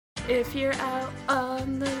If you're out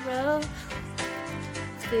on the road,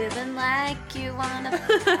 feeling like you want a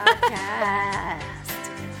podcast,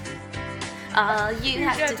 all you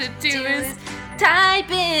have to do is type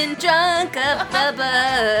in Drunk of the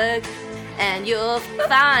Book and you'll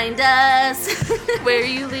find us. Where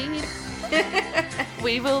you lead,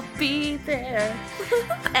 we will be there.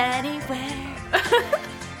 Anywhere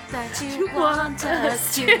that you want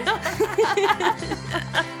us to.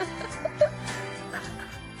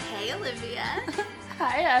 Hey, Olivia.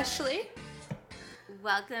 Hi, Ashley.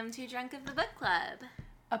 Welcome to Drunk of the Book Club.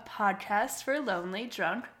 A podcast for lonely,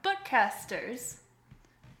 drunk bookcasters.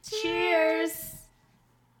 Cheers.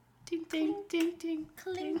 Ding, ding, ding, ding,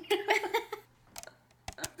 Clink.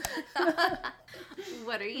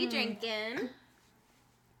 What are you drinking?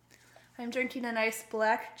 I'm drinking a nice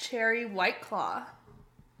black cherry White Claw.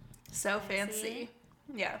 So fancy.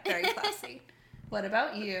 Yeah, very classy. What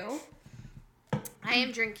about you? I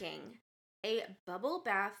am drinking a bubble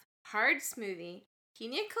bath hard smoothie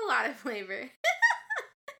pina colada flavor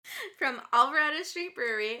from Alvarado Street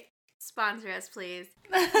Brewery. Sponsor us, please.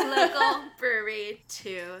 Local brewery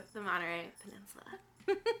to the Monterey Peninsula.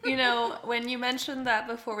 You know, when you mentioned that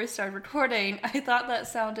before we started recording, I thought that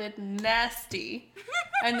sounded nasty.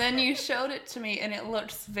 And then you showed it to me and it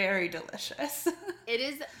looks very delicious. It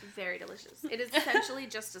is very delicious. It is essentially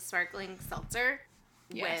just a sparkling seltzer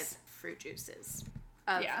with fruit juices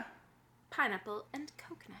of pineapple and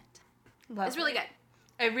coconut. Lovely. It's really good.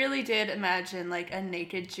 I really did imagine like a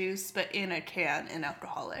naked juice, but in a can and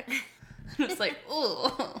alcoholic. It's like,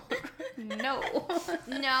 oh, no.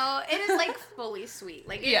 No, it is like fully sweet.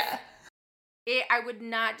 Like, I would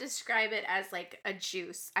not describe it as like a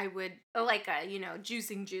juice. I would, like a,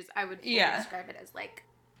 juicing juice. I would fully describe it as like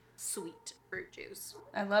sweet fruit juice.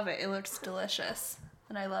 I love it. It looks delicious.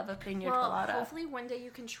 And I love a pina colada. Hopefully one day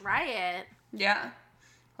you can try it. Yeah.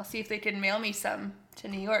 I'll see if they can mail me some to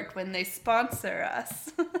New York when they sponsor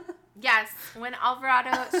us. Yes, when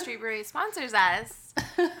Alvarado Street Brewery sponsors us,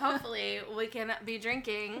 hopefully we can be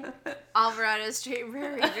drinking Alvarado Street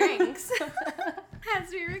Brewery drinks as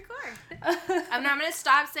we record. I'm not going to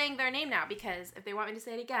stop saying their name now because if they want me to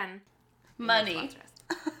say it again, money.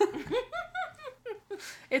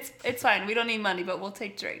 It's fine. We don't need money, but we'll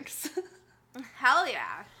take drinks. Hell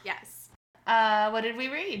yeah. Yes. What did we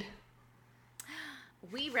read?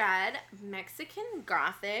 We read Mexican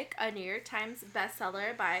Gothic, a New York Times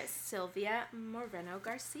bestseller by Sylvia Moreno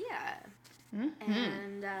Garcia. Mm-hmm.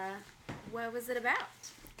 And what was it about?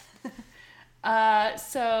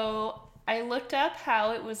 So I looked up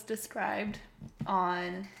how it was described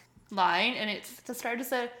online, and it's described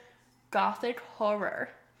as a Gothic horror,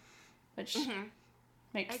 which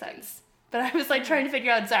makes sense. But I was like trying to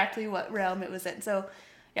figure out exactly what realm it was in. So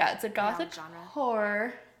yeah, it's a Gothic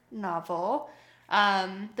horror novel.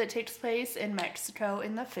 That takes place in Mexico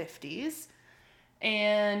in the 50s.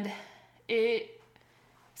 And it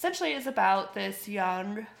essentially is about this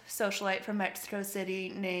young socialite from Mexico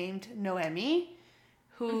City named Noemi,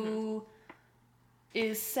 who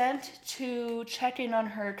is sent to check in on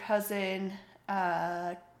her cousin,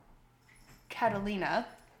 Catalina,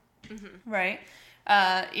 right?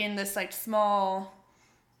 In this like small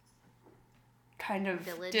kind of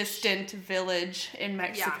distant village in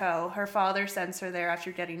Mexico. Yeah. Her father sends her there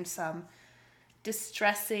after getting some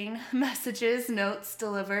distressing notes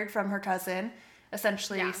delivered from her cousin,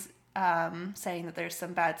 essentially saying that there's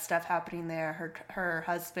some bad stuff happening there. Her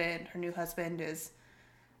new husband is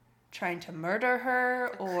trying to murder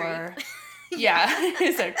her,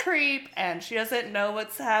 is a creep, and she doesn't know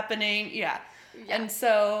what's happening. Yeah. And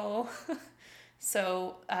so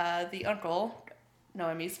the uncle,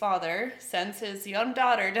 Noemi's father, sends his young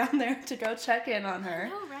daughter down there to go check in on her.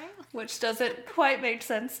 Oh, right. Which doesn't quite make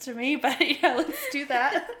sense to me, but yeah, let's do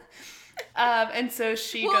that. And so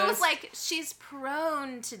she goes... Well, it was like, she's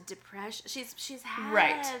prone to depression. She's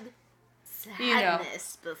had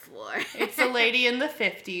sadness before. It's a lady in the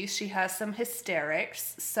 50s. She has some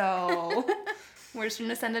hysterics, so we're just going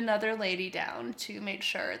to send another lady down to make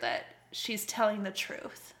sure that she's telling the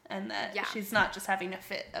truth and that she's not just having a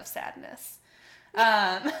fit of sadness.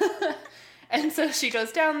 And so she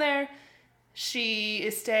goes down there. She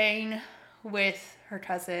is staying with her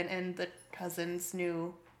cousin and the cousin's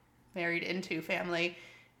new married into family,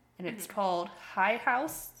 and it's called High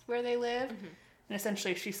House where they live. And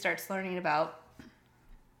essentially she starts learning about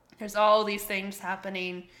there's all these things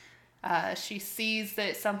happening. She sees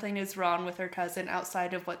that something is wrong with her cousin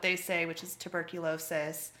outside of what they say, which is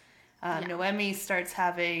tuberculosis. Noemi starts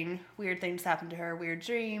having weird things happen to her, weird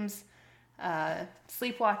dreams.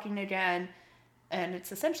 Sleepwalking again, and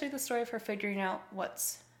it's essentially the story of her figuring out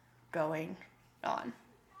what's going on.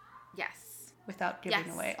 Yes. Without giving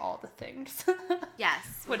away all the things. Yes.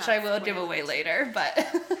 Which I will give away later,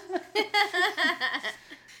 but...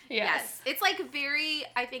 Yes. It's like very,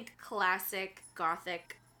 I think, classic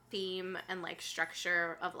Gothic theme and like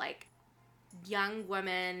structure of like young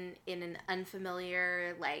woman in an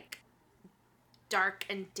unfamiliar, like dark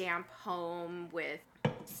and damp home with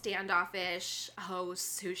standoffish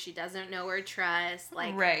hosts who she doesn't know or trust.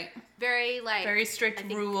 Like, right. Very strict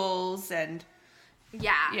rules and...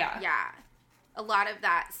 Yeah. A lot of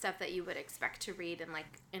that stuff that you would expect to read in like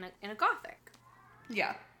in a Gothic.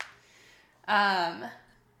 Yeah.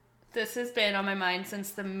 This has been on my mind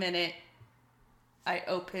since the minute I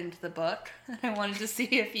opened the book. I wanted to see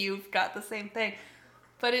if you've got the same thing.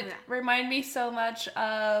 But it reminded me so much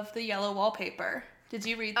of the yellow wallpaper. Did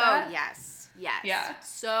you read that? Oh, yes. Yeah.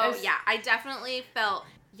 So, I definitely felt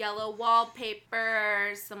yellow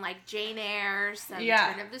wallpaper, some like Jane Eyre, some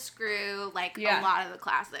Turn of the Screw, like a lot of the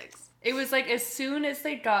classics. It was like as soon as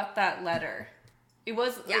they got that letter, it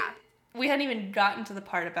was like, we hadn't even gotten to the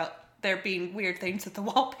part about there being weird things with the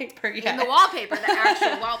wallpaper yet. In the wallpaper, the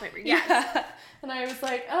actual wallpaper, yes. Yeah. And I was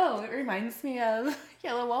like, oh, it reminds me of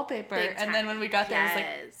yellow wallpaper. And then when we got there, I was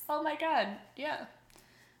like, oh my god, yeah.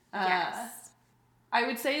 Yes. I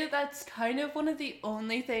would say that that's kind of one of the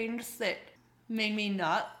only things that made me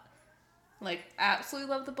not, like, absolutely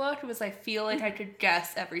love the book. Was I feel like I could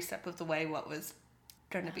guess every step of the way what was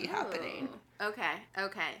going to be happening. Okay.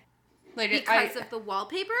 Like, because of the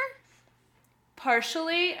wallpaper?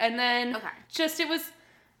 Partially, and then just it was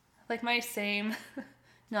like my same,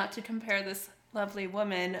 not to compare this lovely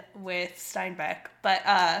woman with Steinbeck, but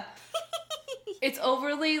it's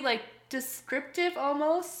overly like descriptive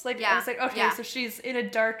almost. Like I was like, okay, so she's in a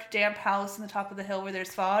dark, damp house in the top of the hill where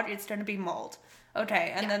there's fog. It's going to be mold.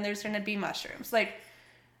 Okay, and then there's going to be mushrooms. Like,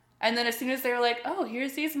 and then as soon as they were like, oh,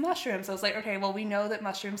 here's these mushrooms, I was like, okay, well, we know that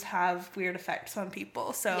mushrooms have weird effects on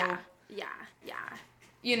people, so yeah.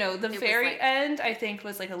 You know, the very end, I think,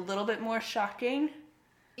 was, like, a little bit more shocking.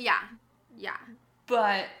 Yeah.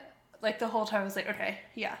 But, like, the whole time I was like, okay,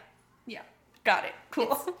 yeah, got it,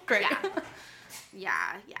 cool, great.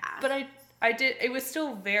 Yeah. But I did, it was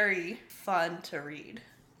still very fun to read,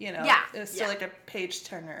 you know? It was still, like, a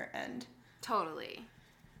page-turner and... Totally.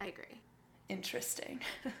 I agree. Interesting.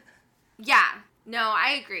 Yeah. No,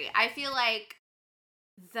 I agree. I feel like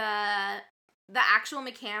the actual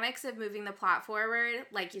mechanics of moving the plot forward,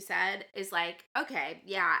 like you said, is like, okay,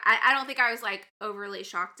 yeah. I don't think I was like overly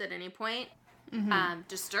shocked at any point. Mm-hmm.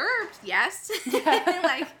 Disturbed, yes.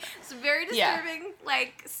 Like some very disturbing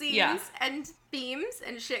like scenes and themes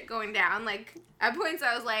and shit going down. Like at points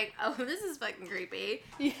I was like, oh, this is fucking creepy.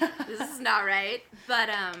 Yeah. This is not right. But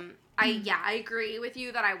I agree with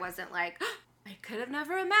you that I wasn't like, I could have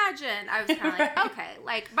never imagined. I was kind of like, okay.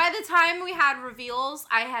 Like, by the time we had reveals,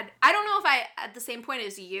 I don't know if I, at the same point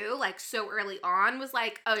as you, like, so early on, was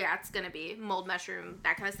like, oh, yeah, it's gonna be mold, mushroom,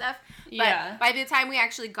 that kind of stuff. But by the time we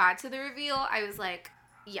actually got to the reveal, I was like,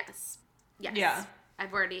 yes. Yeah.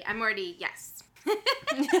 I'm already, yes.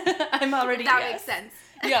 I'm already, that makes sense.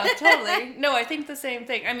 Yeah, totally. No, I think the same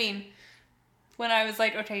thing. I mean, when I was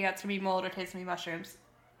like, okay, yeah, it's gonna be mold, okay, it's gonna be mushrooms.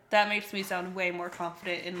 That makes me sound way more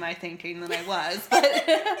confident in my thinking than I was,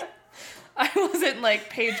 but I wasn't like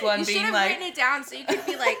page 1 being like... You should have written it down so you could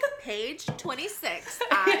be like, page 26,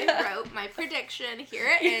 I wrote my prediction, here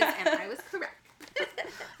it is, and I was correct.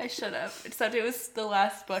 I should have, except it was the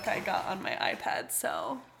last book I got on my iPad,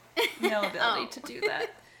 so no ability to do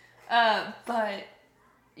that. But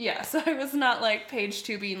yeah, so I was not like page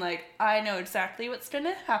 2 being like, I know exactly what's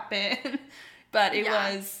gonna happen, but it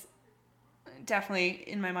was... Definitely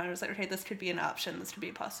in my mind, I was like, okay, this could be an option, this could be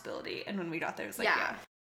a possibility. And when we got there, it was like,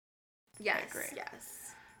 yes, I agree.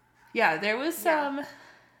 Yes. Yeah, there was some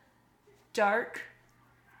dark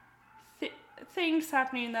things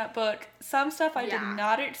happening in that book. Some stuff I did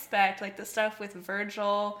not expect, like the stuff with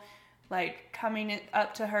Virgil, like coming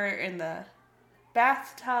up to her in the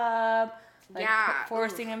bathtub, like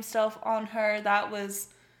forcing himself on her. That was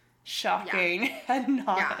shocking and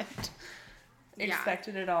not...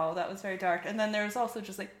 expected at all. That was very dark. And then there was also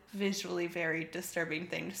just like visually very disturbing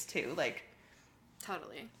things too, like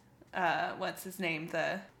totally what's his name,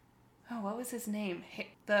 what was his name,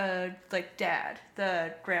 the like dad,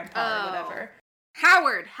 the grandpa or whatever,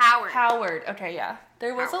 Howard. Okay, yeah,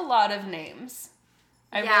 there was a lot of names.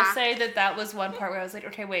 I will say that was one part where I was like,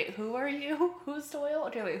 okay, wait, who are you? Who's Doyle?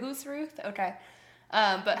 Okay, wait, who's Ruth? Okay.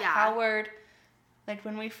 But Howard, like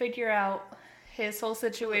when we figure out his whole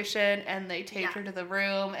situation and they take her to the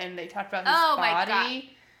room and they talk about his body. My God.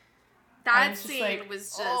 That scene was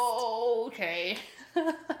just... Oh, okay.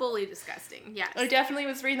 Fully disgusting, yes. I definitely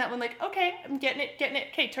was reading that one like, okay, I'm getting it.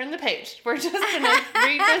 Okay, turn the page. We're just going to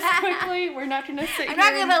read this quickly. We're not going to sit I'm here.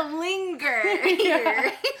 not going to linger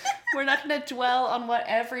here. We're not going to dwell on what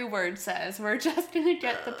every word says. We're just going to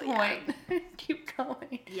get the point. Yeah. Keep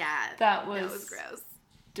going. Yeah. That was gross.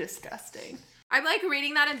 Disgusting. I'm like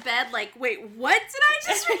reading that in bed like, wait, what did I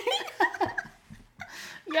just read?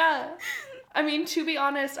 Yeah. I mean, to be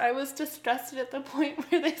honest, I was disgusted at the point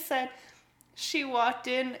where they said she walked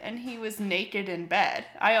in and he was naked in bed.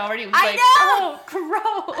 I already was oh,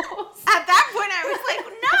 gross. At that point, I was like,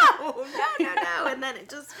 no. And then it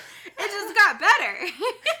just got better.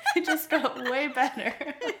 It just got way better.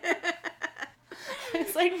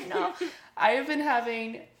 It's like, no. I have been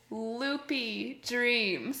having loopy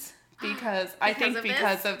dreams because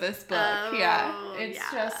of this book. Oh, yeah. It's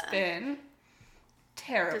just been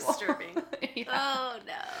terrible. Disturbing. Yeah. Oh,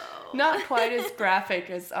 no. Not quite as graphic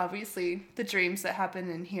as, obviously, the dreams that happen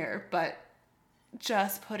in here, but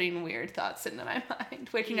just putting weird thoughts into my mind.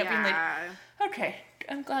 Waking up being like, okay,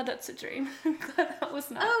 I'm glad that's a dream. I'm glad that was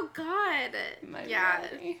not. Oh, God. My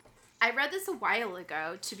reality. I read this a while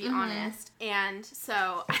ago, to be honest, and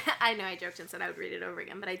so I know I joked and said I would read it over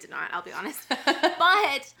again, but I did not, I'll be honest.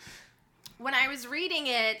 But when I was reading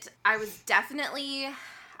it, I was definitely,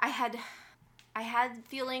 I had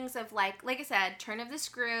feelings of like I said, turn of the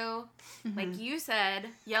screw, like you said,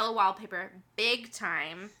 yellow wallpaper, big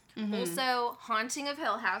time. Also, Haunting of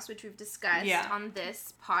Hill House, which we've discussed on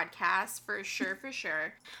this podcast for sure.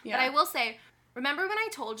 Yeah. But I will say, remember when I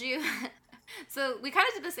told you... So we kind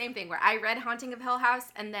of did the same thing where I read Haunting of Hill House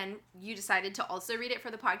and then you decided to also read it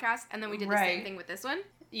for the podcast and then we did the same thing with this one.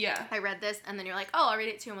 Yeah. I read this and then you're like, oh, I'll read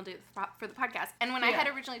it too and we'll do it for the podcast. And when I had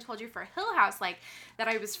originally told you for Hill House, like, that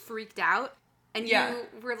I was freaked out and you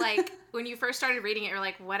were like, when you first started reading it, you're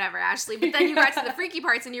like, whatever, Ashley. But then you got to the freaky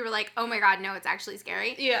parts and you were like, oh my God, no, it's actually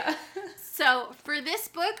scary. Yeah. So for this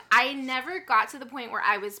book, I never got to the point where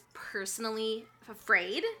I was personally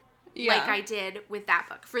afraid. Yeah. Like I did with that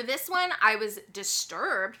book. For this one, I was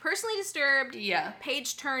personally disturbed. Yeah.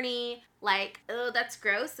 Page turny, like, oh, that's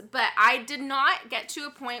gross. But I did not get to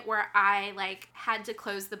a point where I, like, had to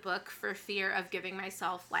close the book for fear of giving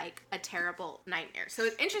myself, like, a terrible nightmare. So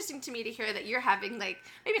it's interesting to me to hear that you're having, like,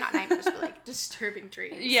 maybe not nightmares, but, like, disturbing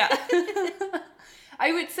dreams. Yeah.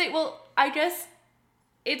 I would say, well, I guess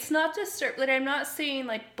it's not disturbed. Like, I'm not seeing,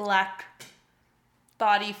 like, black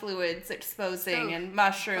body fluids exposing and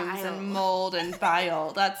mushrooms and mold and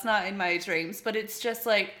bile. That's not in my dreams, but it's just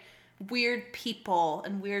like weird people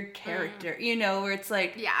and weird character, you know, where it's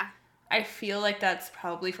like, I feel like that's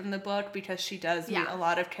probably from the book because she does meet a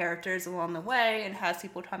lot of characters along the way and has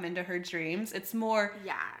people come into her dreams. It's more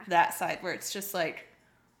that side where it's just like,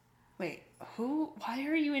 wait, why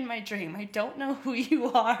are you in my dream? I don't know who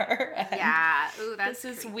you are. And ooh, that's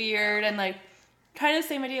this is weird. And like, kind of the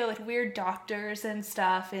same idea, like weird doctors and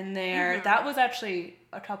stuff in there. That was actually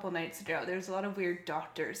a couple nights ago. There's a lot of weird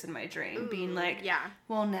doctors in my dream being like,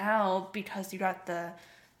 well, now because you got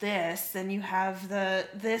this and you have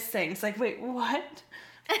this thing. It's like, wait, what?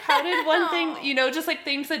 How did one thing, you know, just like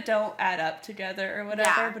things that don't add up together or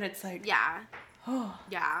whatever, but it's like, it's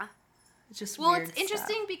just weird it's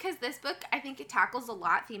interesting because this book, I think it tackles a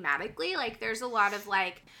lot thematically. Like there's a lot of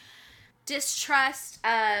like distrust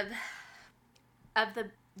of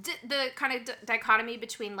the kind of dichotomy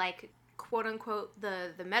between like quote unquote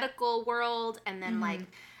the medical world and then like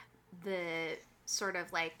the sort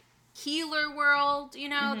of like healer world, you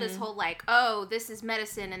know, this whole like, oh, this is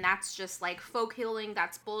medicine and that's just like folk healing,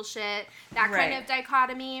 that's bullshit, that kind of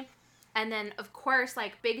dichotomy. And then of course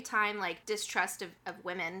like big time like distrust of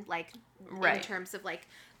women, like in terms of like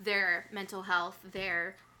their mental health,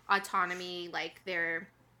 their autonomy, like their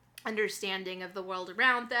understanding of the world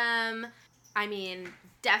around them. I mean,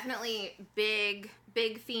 definitely big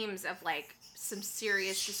themes of, like, some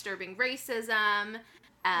serious disturbing racism.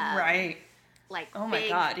 Like, oh my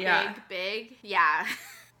God, yeah. Big. Yeah.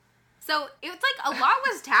 So, it was like, a lot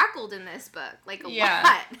was tackled in this book. Like, a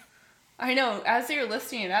lot. I know. As you're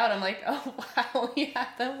listing it out, I'm like, oh, wow, yeah,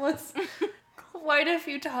 that was quite a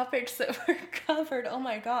few topics that were covered. Oh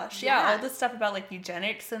my gosh. Yeah, all the stuff about, like,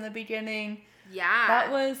 eugenics in the beginning. Yeah.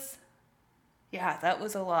 That was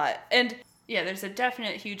a lot. And... yeah, there's a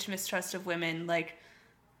definite huge mistrust of women, like,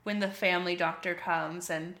 when the family doctor comes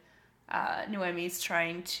and Noemi's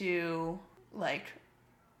trying to, like,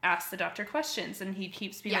 ask the doctor questions, and he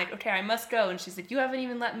keeps being like, okay, I must go, and she's like, you haven't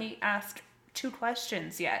even let me ask 2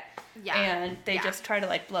 questions yet. Yeah. And they just try to,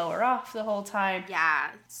 like, blow her off the whole time. Yeah,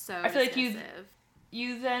 so I feel like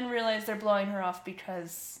you then realize they're blowing her off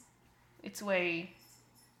because it's way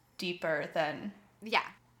deeper than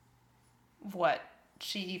what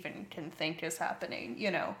she even can think is happening,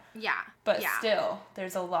 you know. Yeah. But still,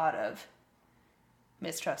 there's a lot of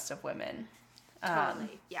mistrust of women.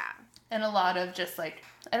 Totally. Yeah. And a lot of just like,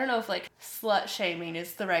 I don't know if like slut shaming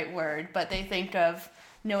is the right word, but they think of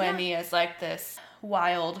Noemi as like this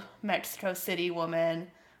wild Mexico City woman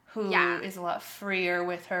who is a lot freer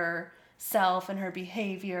with herself and her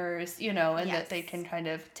behaviors, you know, and that they can kind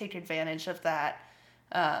of take advantage of that.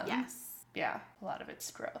 Yeah, a lot of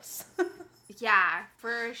it's gross. Yeah,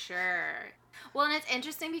 for sure. Well, and it's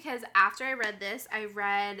interesting because after I read this, I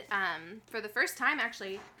read, for the first time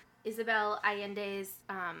actually, Isabel Allende's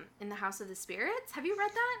In the House of the Spirits. Have you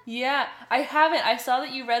read that? Yeah, I haven't. I saw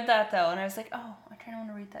that you read that though, and I was like, oh, I kind of want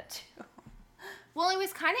to read that too. Well, it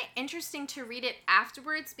was kind of interesting to read it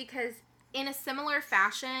afterwards because in a similar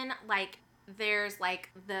fashion, like, there's, like,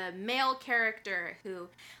 the male character who,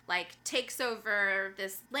 like, takes over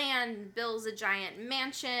this land, builds a giant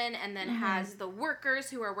mansion, and then has the workers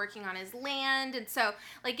who are working on his land. And so,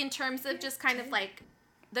 like, in terms of just kind of, like,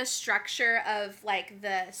 the structure of, like,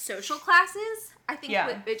 the social classes, I think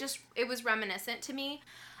it was reminiscent to me.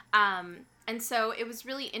 And so it was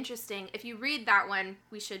really interesting. If you read that one,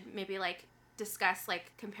 we should maybe, like, discuss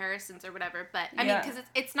like comparisons or whatever, but I mean, because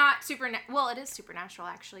it's not well, it is supernatural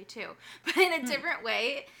actually too, but in a different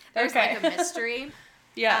way. There's like a mystery.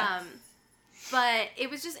 But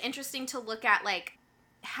it was just interesting to look at like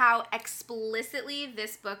how explicitly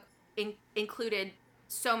this book included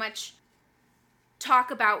so much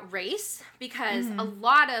talk about race, because a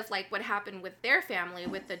lot of like what happened with their family,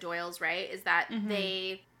 with the Doyles, right, is that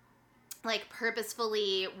they like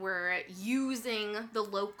purposefully were using the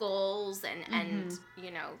locals and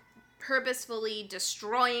you know, purposefully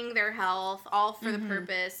destroying their health, all for the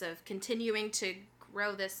purpose of continuing to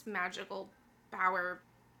grow this magical power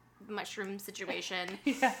mushroom situation.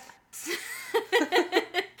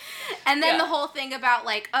 And then the whole thing about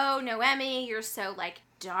like, oh, Noemi, you're so like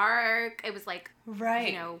dark. It was like,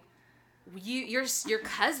 you know, your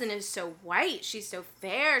cousin is so white, she's so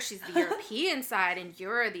fair, she's the European side, and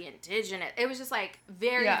you're the indigenous. It was just like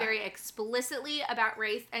very very explicitly about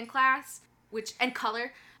race and class, and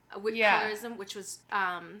color, colorism, which was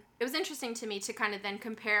it was interesting to me to kind of then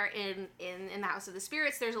compare in the House of the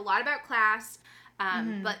Spirits. There's a lot about class,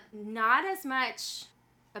 but not as much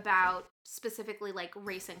about specifically like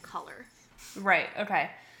race and color. Right.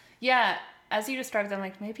 Okay. Yeah. As you described them,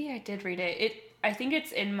 like maybe I did read it. I think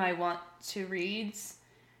it's in my want to reads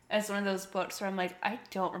as one of those books where I'm like, I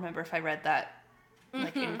don't remember if I read that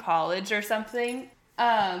like in college or something.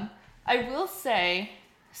 I will say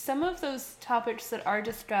some of those topics that are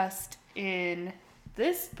discussed in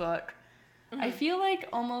this book, I feel like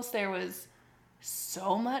almost there was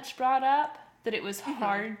so much brought up that it was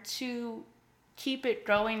hard to keep it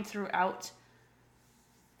going throughout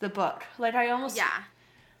the book. Like I almost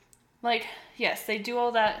like, yes, they do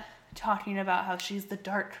all that talking about how she's the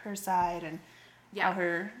darker side and how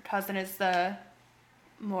her cousin is the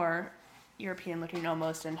more European looking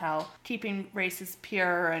almost, and how keeping races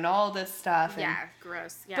pure and all this stuff. And,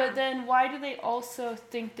 gross. Yeah. But then why do they also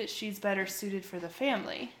think that she's better suited for the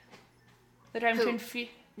family? That I'm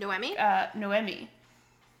confused. Noemi? Noemi.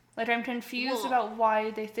 Like I'm confused about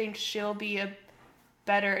why they think she'll be a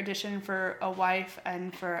better addition for a wife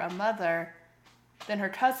and for a mother than her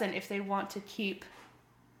cousin if they want to keep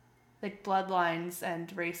like bloodlines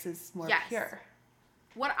and races more pure.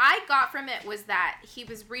 What I got from it was that he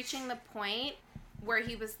was reaching the point where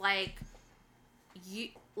he was like, you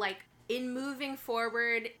like in moving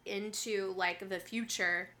forward into like the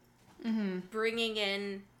future, bringing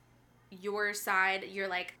in your side. You're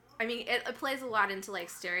like, I mean, it plays a lot into like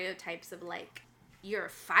stereotypes of like, you're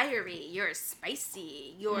fiery, you're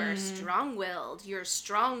spicy, you're strong-willed, you're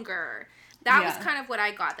stronger. That was kind of what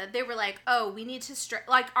I got. That they were like, oh, we need to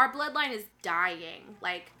like our bloodline is dying,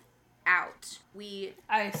 like out.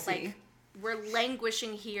 I see. Like we're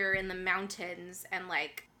languishing here in the mountains, and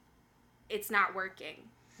like it's not working.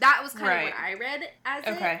 That was kind of what I read as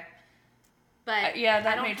it. But that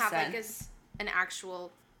I don't makes have sense. like an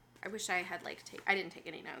actual. I wish I had like I didn't take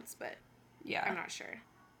any notes, but I'm not sure.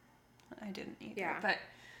 I didn't either. But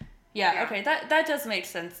okay, that does make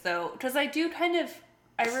sense though, because I do kind of.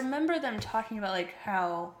 I remember them talking about, like,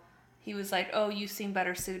 how he was like, oh, you seem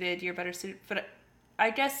better suited, you're better suited. But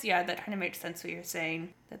I guess, that kind of makes sense what you're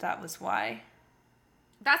saying, that was why.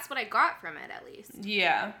 That's what I got from it, at least.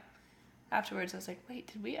 Yeah. Afterwards, I was like,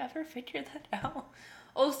 wait, did we ever figure that out?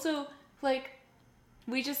 Also, like,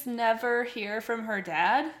 we just never hear from her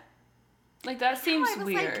dad? Like, that seems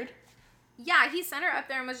weird. Like, he sent her up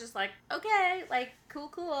there and was just like, okay, like,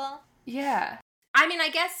 cool. Yeah. I mean, I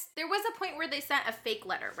guess there was a point where they sent a fake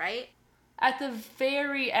letter, right? at the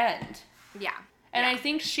very end. Yeah. And I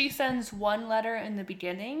think she sends one letter in the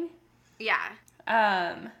beginning. Yeah.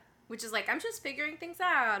 Which is like, I'm just figuring things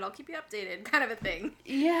out. I'll keep you updated, kind of a thing.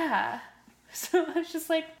 Yeah. So I was just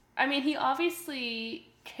like, I mean, he obviously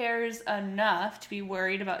cares enough to be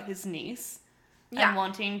worried about his niece. Yeah. And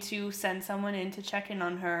wanting to send someone in to check in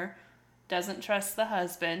on her. Doesn't trust the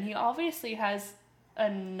husband. He obviously has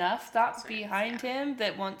enough thoughts behind him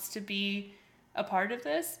that wants to be a part of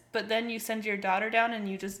this. But then you send your daughter down and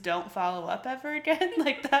you just don't follow up ever again.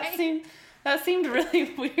 Like, that seemed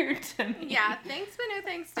really weird to me. Yeah, thanks, but no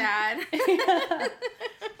thanks, Dad. Yeah.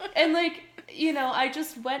 And, like, you know, I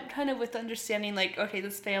just went kind of with understanding, like, okay,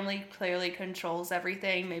 this family clearly controls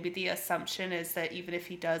everything. Maybe the assumption is that even if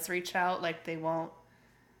he does reach out, like, they won't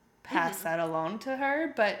pass that along to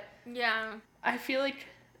her. But yeah, I feel like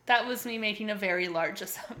that was me making a very large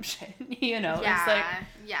assumption, you know? Yeah, it's like,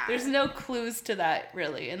 there's no clues to that,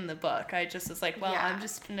 really, in the book. I just was like, well, I'm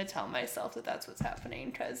just going to tell myself that that's what's happening,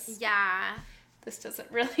 because this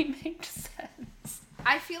doesn't really make sense.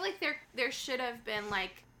 I feel like there should have been,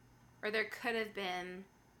 like, or there could have been,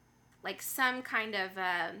 like, some kind of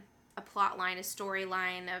a plot line, a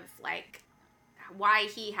storyline of, like, why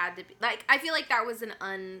he had to be, like, I feel like that was an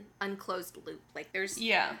unclosed loop. Like, that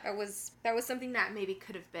was something that maybe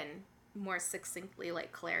could have been more succinctly,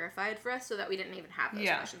 like, clarified for us so that we didn't even have those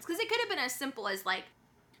questions. Because it could have been as simple as, like,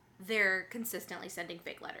 they're consistently sending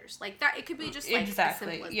fake letters. Like, that, it could be just, like, as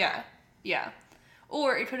simple as that. Yeah.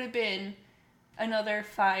 Or it could have been another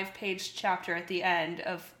 5-page chapter at the end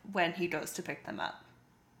of when he goes to pick them up.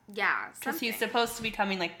 Yeah, because he's supposed to be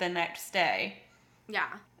coming, like, the next day. Yeah.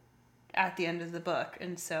 At the end of the book,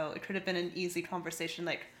 and so it could have been an easy conversation,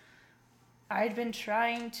 like, I'd been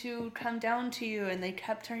trying to come down to you and they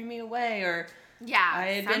kept turning me away, or I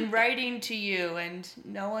had been writing to you and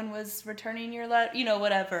no one was returning your letter, you know,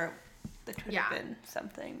 whatever. That could have been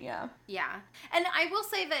something. Yeah, and I will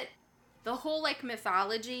say that the whole, like,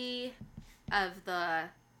 mythology of the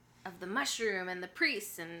mushroom and the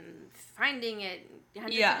priests and finding it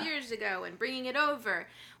hundreds of years ago and bringing it over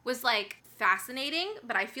was, like, fascinating,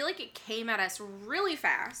 but I feel like it came at us really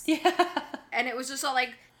fast. Yeah. And it was just all,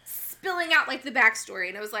 like, spilling out, like, the backstory.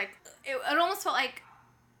 And it was, like, it almost felt like,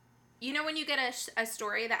 you know when you get a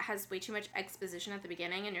story that has way too much exposition at the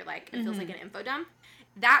beginning and you're like, it feels like an info dump?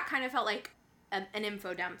 That kind of felt like an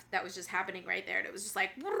info dump that was just happening right there. And it was just like,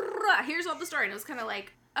 here's all the story. And it was kind of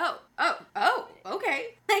like, oh,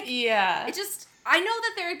 okay. Like, it just, I know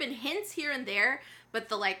that there had been hints here and there, but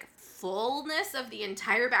the, like, fullness of the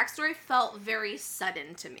entire backstory felt very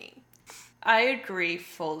sudden to me. I agree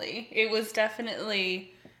fully. It was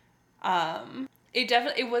definitely,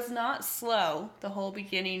 it was not slow. The whole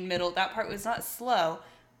beginning, middle, that part was not slow.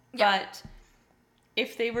 Yeah. But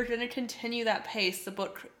if they were going to continue that pace, the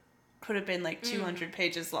book could have been, like, 200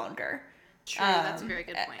 pages longer. True, that's a very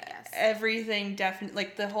good point, yes. Everything definitely,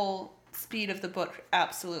 like, the whole speed of the book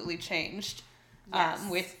absolutely changed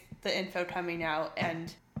with the info coming out,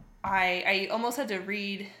 and I almost had to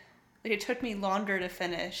read, like, it took me longer to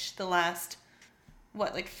finish the last,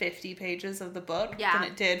 50 pages of the book than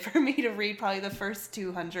it did for me to read probably the first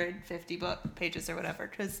 250 pages or whatever,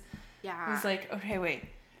 because it was like, okay, wait,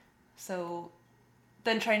 so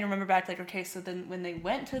then trying to remember back, like, okay, so then when they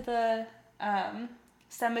went to the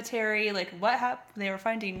cemetery, like, what happened, they were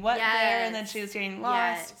finding what there, and then she was getting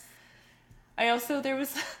lost. I also, there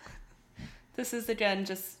was, this is again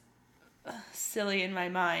just silly in my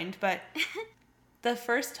mind, but the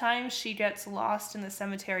first time she gets lost in the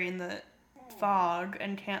cemetery in the fog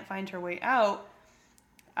and can't find her way out,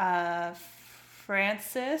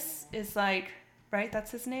 Francis is like, right,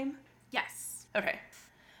 that's his name? Yes. Okay.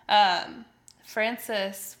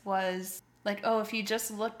 Francis was like, oh, if you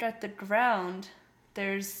just look at the ground,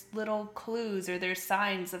 there's little clues or there's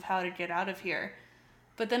signs of how to get out of here.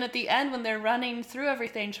 But then at the end, when they're running through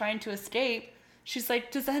everything trying to escape, she's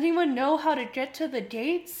like, does anyone know how to get to the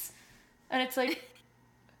gates? And it's like,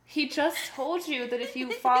 he just told you that if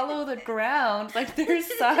you follow the ground, like, there's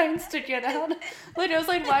signs to get out. Like, I was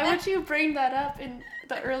like, why would you bring that up in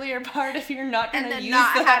the earlier part if you're not going to use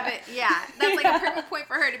that? And then not have it, that's like a perfect point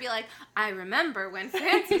for her to be like, I remember when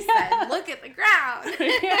Francis said, look at the ground.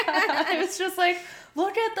 I was just like,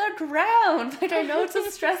 look at the ground. Like, I know it's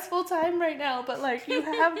a stressful time right now, but, like, you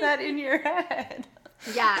have that in your head.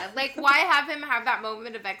 Yeah, like, why have him have that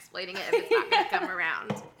moment of explaining it if it's not going to come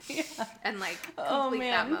around? Yeah. And, like, complete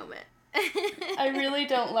that moment. I really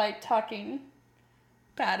don't like talking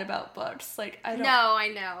bad about books. Like, I don't... No, I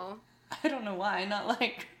know. I don't know why. Not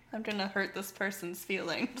like I'm going to hurt this person's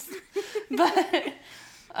feelings. But,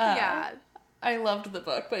 yeah. I loved the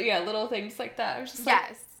book. But, yeah, little things like that. I was just like...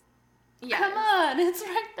 Yes. Yes. Come on, it's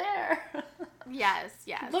right there. Yes.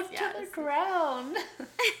 Look to the ground.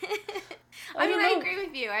 I mean, I agree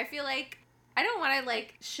with you. I feel like I don't want to,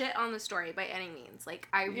 like, shit on the story by any means. Like,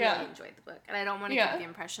 I really enjoyed the book, and I don't want to give the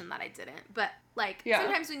impression that I didn't. But, like,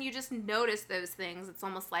 sometimes when you just notice those things, it's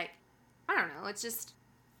almost like, I don't know, it's just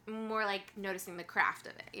more like noticing the craft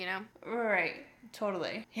of it, you know? Right.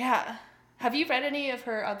 Totally. Yeah. Have you read any of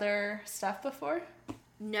her other stuff before?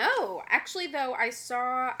 No. Actually, though, I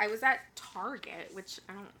was at Target, which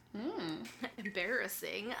I don't...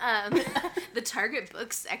 Embarrassing. The Target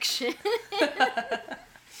book section.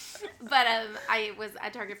 But I was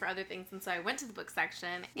at Target for other things, and so I went to the book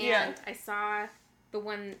section, and I saw the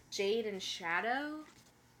one Jade and Shadow.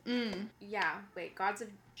 Yeah, wait, Gods of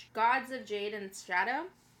Jade and Shadow.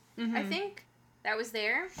 I think that was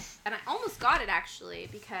there, and I almost got it actually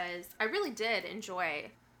because I really did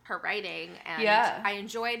enjoy her writing, and I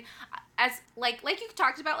enjoyed as like you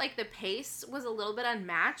talked about, like the pace was a little bit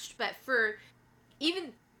unmatched, but for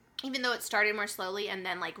even though it started more slowly and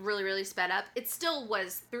then like really really sped up, it still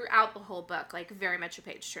was throughout the whole book like very much a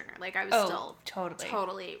page turner. Like I was still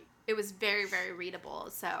totally it was very very readable.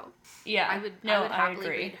 So yeah, I would happily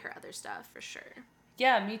read her other stuff for sure.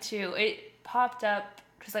 Yeah, me too. It popped up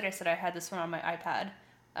because, like I said, I had this one on my iPad.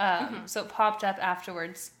 So it popped up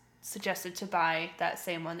afterwards, suggested to buy that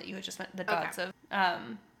same one that you had just met, the Gods of,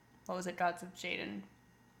 what was it? Gods of Jade and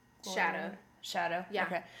Shadow. Yeah.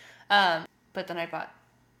 Okay. But then I bought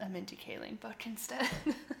a Mindy Kaling book instead.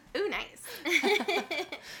 Ooh, nice.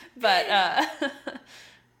 But,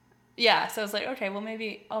 yeah, so I was like, okay, well,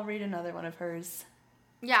 maybe I'll read another one of hers.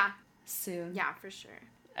 Yeah. Soon. Yeah, for sure.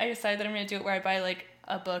 I decided that I'm going to do it where I buy, like,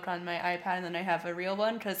 a book on my iPad and then I have a real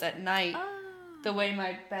one, because at night, the way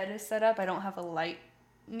my bed is set up, I don't have a light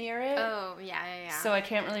near it. Oh, yeah. So I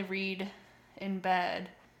can't really read in bed.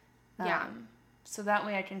 So that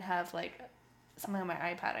way I can have, like, something on my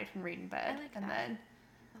iPad I can read in bed. I like that.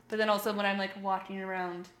 But then also when I'm, like, walking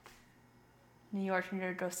around New York and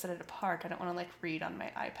you're going to go sit at a park, I don't want to, like, read on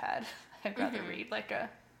my iPad. I'd rather read, like,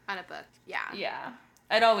 on a book, yeah. Yeah.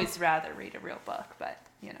 I'd always rather read a real book, but,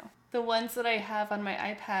 you know. The ones that I have on my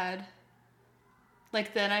iPad,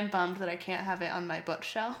 like, then I'm bummed that I can't have it on my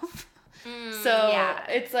bookshelf.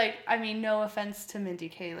 It's like, I mean, no offense to Mindy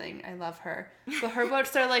Kaling. I love her. But her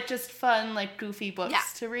books are, like, just fun, like, goofy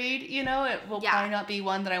books to read, you know? It will probably not be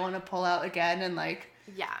one that I want to pull out again and, like,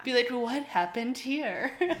 be like, what happened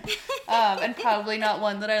here? And probably not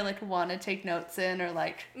one that I, like, want to take notes in or,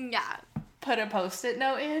 like, put a Post-it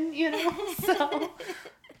note in, you know? So,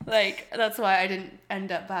 like, that's why I didn't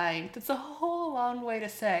end up buying. That's a whole long way to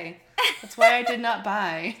say. That's why I did not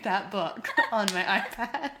buy that book on my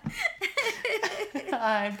iPad.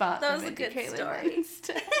 I bought the Mindy Kaling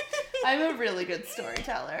instead. I'm a really good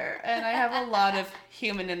storyteller, and I have a lot of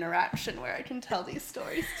human interaction where I can tell these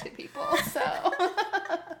stories to people, so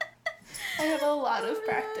I have a lot of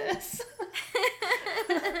practice.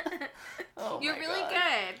 You're really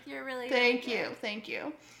good. You're really Thank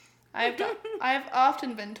you. I've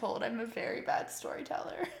often been told I'm a very bad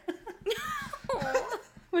storyteller.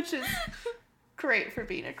 Which is great for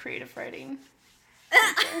being a creative writing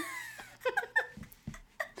teacher.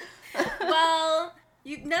 Well,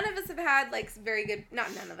 none of us have had, like, very good... Not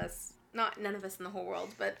none of us in the whole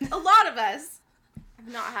world, but a lot of us have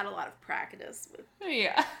not had a lot of practice with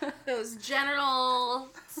those general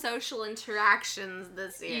social interactions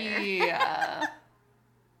this year. Yeah.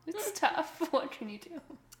 It's tough. What can you do?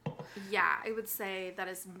 Yeah, I would say that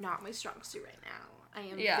is not my strong suit right now. I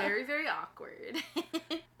am very, very awkward.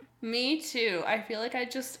 Me too. I feel like I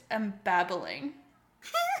just am babbling.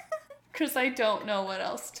 Because I don't know what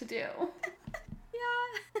else to do.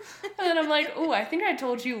 Yeah. And then I'm like, ooh, I think I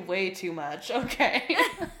told you way too much. Okay.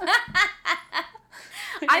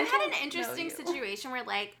 I've had an interesting situation where,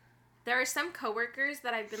 like, there are some coworkers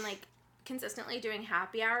that I've been, like, consistently doing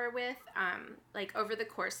happy hour with, like, over the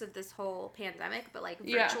course of this whole pandemic, but, like,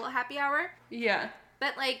 virtual happy hour. Yeah.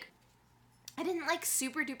 But, like, I didn't, like,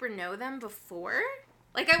 super duper know them before.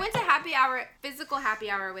 Like, I went to physical happy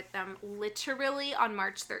hour with them literally on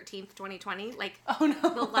March 13th, 2020. Like,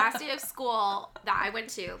 the last day of school that I went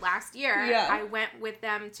to last year, I went with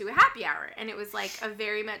them to a happy hour. And it was, like, a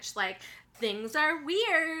very much, like, things are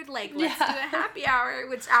weird. Like, let's do a happy hour.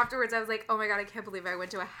 Which afterwards I was like, oh my God, I can't believe I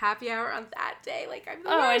went to a happy hour on that day. Like, I'm the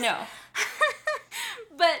worst. I know.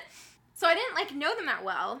 But, so I didn't, like, know them that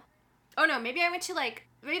well. Oh, no, maybe I went to, like,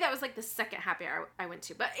 maybe that was, like, the second happy hour I went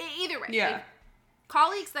to. But either way. Yeah. Like,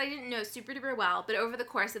 colleagues that I didn't know super duper well, but over the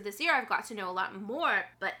course of this year, I've got to know a lot more,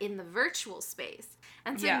 but in the virtual space.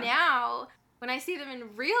 And so now, when I see them in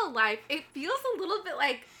real life, it feels a little bit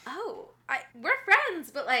like, oh, we're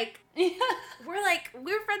friends, but like,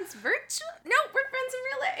 we're friends virtual. No, we're friends in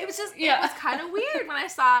real life. It was just, it was kind of weird when I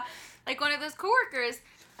saw like one of those coworkers.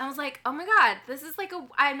 I was like, oh my God, this is like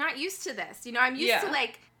I'm not used to this. You know, I'm used to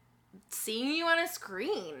like seeing you on a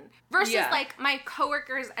screen versus like my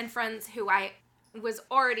coworkers and friends who I was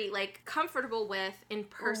already like comfortable with in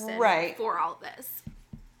person for all this.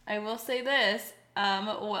 I will say this.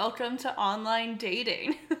 Welcome to online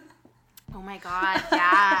dating. Oh my God,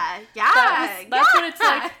 yeah. That's what it's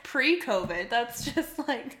like pre-COVID. That's just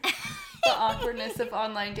like the awkwardness of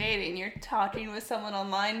online dating. You're talking with someone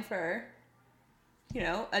online for, you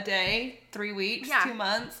know, a day, 3 weeks, 2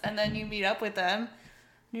 months, and then you meet up with them.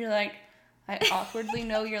 And you're like, I awkwardly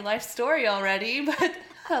know your life story already, but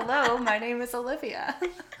hello, my name is Olivia.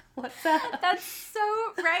 What's up? That's so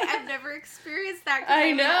right. I've never experienced that.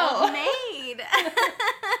 I know. I'm an old maid. I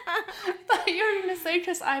thought you were going to say,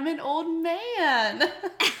 because I'm an old man.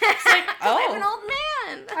 It's like, oh. I'm an old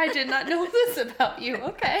man. I did not know this about you.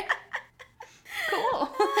 Okay. Cool.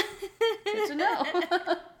 Good to know.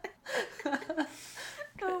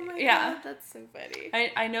 Oh my God, that's so funny.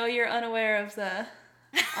 I know you're unaware of the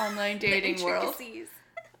online dating world.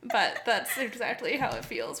 But that's exactly how it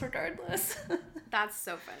feels regardless. That's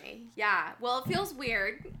so funny. Yeah. Well, it feels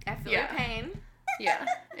weird. I feel your pain. Yeah.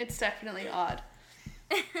 It's definitely odd.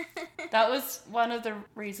 That was one of the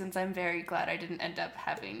reasons I'm very glad I didn't end up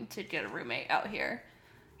having to get a roommate out here.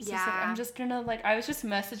 So like, I'm just gonna, like, I was just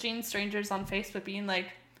messaging strangers on Facebook being like,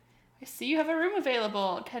 I see you have a room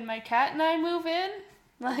available. Can my cat and I move in?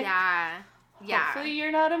 Like, hopefully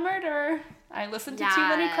you're not a murderer. I listen to too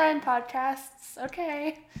many crime podcasts.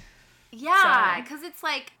 Okay. Yeah, because it's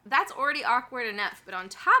like, that's already awkward enough, but on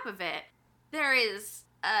top of it, there is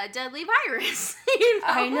a deadly virus. You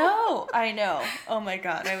know? I know. Oh my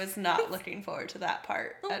God, I was not looking forward to that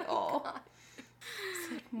part at all.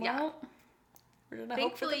 Like, well, we're gonna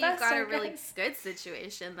hope for the best. Thankfully, you've got a really good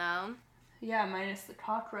situation, though. Yeah, minus the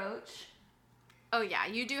cockroach. Oh yeah,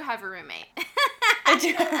 you do have a roommate. I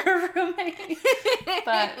do have a roommate.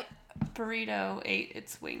 But Burrito ate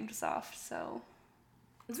its wings off, so...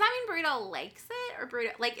 Does that mean Burrito likes it? Or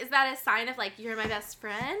Burrito... Like, is that a sign of, like, you're my best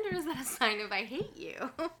friend? Or is that a sign of I hate you?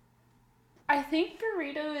 I think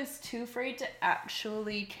Burrito is too afraid to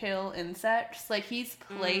actually kill insects. Like, he's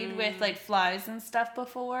played with, like, flies and stuff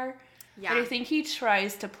before. Yeah. But I think he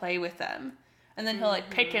tries to play with them. And then he'll, like,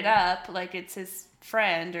 pick it up like it's his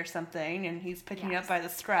friend or something. And he's picking it up by the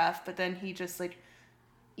scruff. But then he just, like,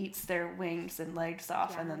 eats their wings and legs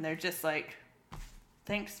off. And then they're just like...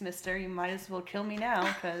 Thanks, mister. You might as well kill me now,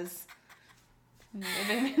 because I'm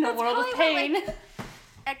living in a world of pain. What, like,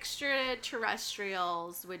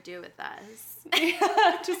 extraterrestrials would do with us.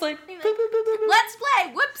 Yeah, just like, boop, boop, boop, boop. Let's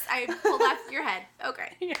play. Whoops, I pulled off your head.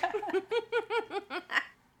 Okay. Yeah.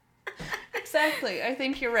 Exactly. I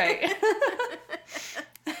think you're right.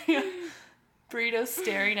 Burrito's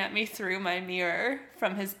staring at me through my mirror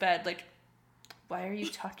from his bed, like, why are you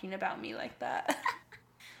talking about me like that?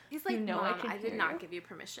 He's like, Mom, I did not give you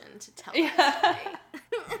permission to tell her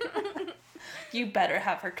story. You better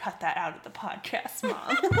have her cut that out of the podcast,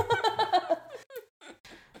 Mom.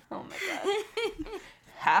 Oh my God.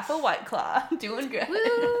 Half a White Claw. Doing good.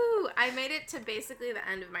 Woo! I made it to basically the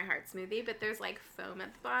end of my heart smoothie, but there's like foam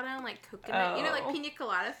at the bottom, like coconut. You know, like pina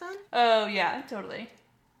colada foam? Oh, yeah, totally.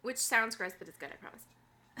 Which sounds gross, but it's good, I promise.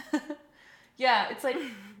 Yeah, it's like,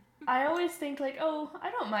 I always think like, oh,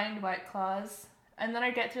 I don't mind White Claws. And then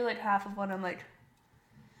I get through like half of one, I'm like,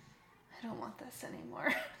 I don't want this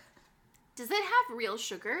anymore. Does it have real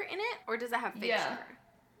sugar in it, or does it have fake sugar?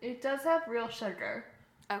 It does have real sugar.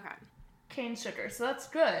 Okay. Cane sugar, so that's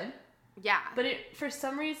good. Yeah. But for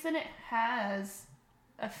some reason, it has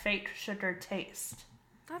a fake sugar taste.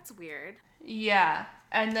 That's weird. Yeah.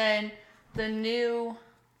 And then the new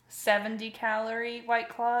 70-calorie White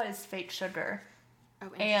Claw is fake sugar.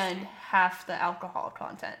 Oh, and half the alcohol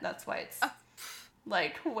content. That's why it's...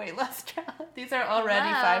 like, way less calories. These are already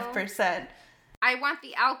 5%. I want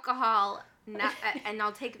the alcohol, and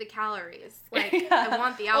I'll take the calories. Like, I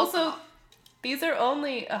want the alcohol. Also, these are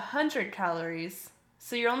only 100 calories.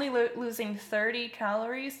 So you're only losing 30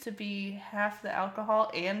 calories to be half the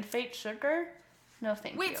alcohol and fake sugar? No,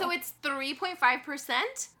 thank you. Wait, so it's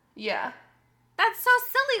 3.5%? Yeah. That's so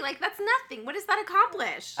silly. Like, that's nothing. What does that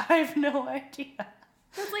accomplish? I have no idea.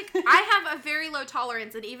 It's like, I have a very low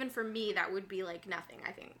tolerance, and even for me, that would be, like, nothing,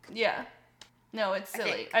 I think. Yeah. No, it's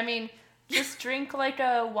silly. I mean, just drink, like,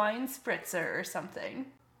 a wine spritzer or something.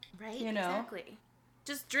 Right, you know? Exactly.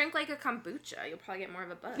 Just drink, like, a kombucha. You'll probably get more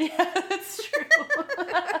of a buzz. Yeah, that's true.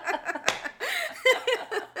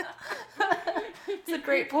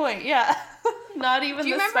 point, yeah. Not even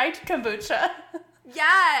the spiked kombucha. Yeah,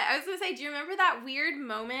 I was gonna say, do you remember that weird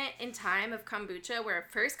moment in time of kombucha where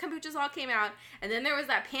first kombuchas all came out, and then there was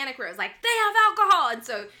that panic where it was like, they have alcohol, and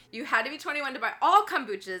so you had to be 21 to buy all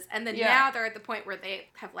kombuchas, and then now they're at the point where they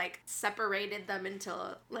have, like, separated them into,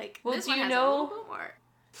 like, this one has a little bit more.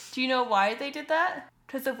 Do you know why they did that?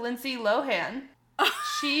 Because of Lindsay Lohan.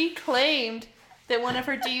 She claimed that one of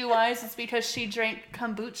her DUIs was because she drank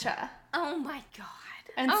kombucha. Oh my god.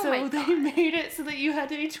 And so they made it so that you had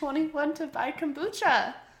to be 21 to buy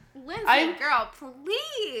kombucha. Lindsay, girl,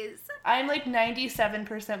 please. I'm like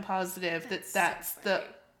 97% positive that's the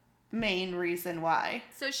main reason why.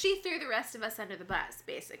 So she threw the rest of us under the bus,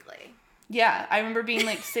 basically. Yeah, I remember being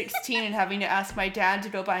like 16 and having to ask my dad to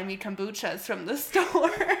go buy me kombuchas from the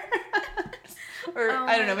store. Or,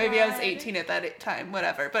 I don't know, maybe I was 18 at that time,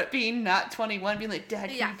 whatever. But being not 21, being like, Dad,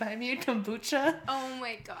 can you buy me a kombucha? Oh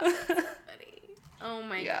my god, that's so funny. Oh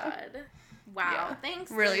my god. Wow, yeah.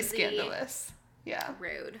 thanks, really Lindsay. Scandalous. Yeah.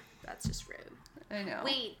 Rude. That's just rude. I know.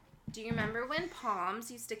 Wait, do you remember when Palms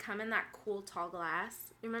used to come in that cool tall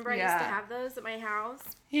glass? Remember I used to have those at my house?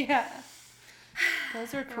 Yeah.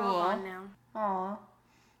 Those are cool. They're all gone now. Aw.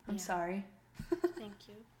 I'm sorry. Thank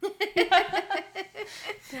you.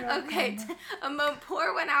 Okay, a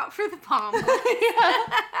pour one out for the palm.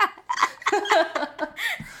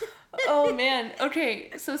 Oh man.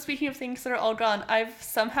 Okay, so speaking of things that are all gone, I've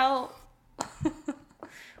somehow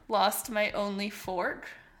lost my only fork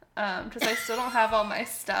because I still don't have all my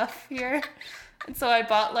stuff here. And so I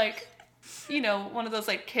bought like, you know, one of those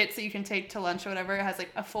like kits that you can take to lunch or whatever. It has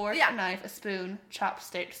like a fork, a knife, a spoon,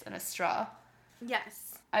 chopsticks, and a straw. Yes.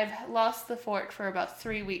 I've lost the fork for about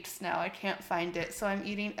 3 weeks now. I can't find it, so I'm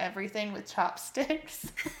eating everything with chopsticks.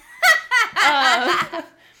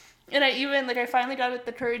 And I finally got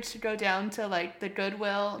the courage to go down to, like, the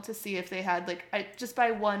Goodwill to see if they had, like, I just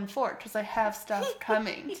buy one fork, because I have stuff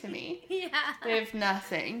coming to me. Yeah. They have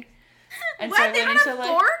nothing. And what? so I they went don't into,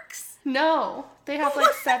 have forks? No. They have,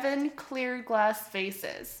 like, 7 clear glass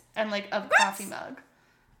vases and, like, a coffee mug.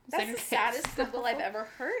 That's the saddest Goodwill I've ever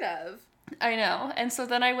heard of. I know. And so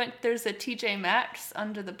then there's a TJ Maxx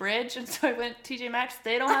under the bridge, and so I went TJ Maxx.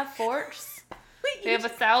 They don't have forks. Wait, they have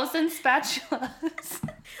 1,000 spatulas.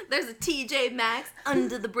 There's a TJ Maxx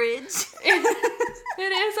under the bridge. It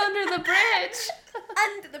is under the bridge.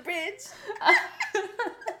 Under the bridge.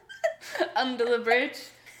 Under the bridge.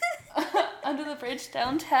 Under the bridge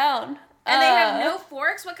downtown. And they have no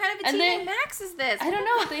forks? What kind of a TJ Maxx is this? I don't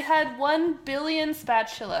know. They had 1 billion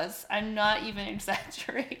spatulas. I'm not even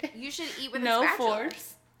exaggerating. You should eat with no a spatula.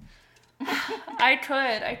 forks. I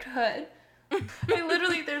could.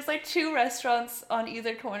 There's like 2 restaurants on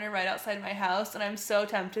either corner right outside my house, and I'm so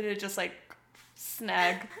tempted to just like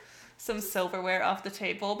snag some silverware off the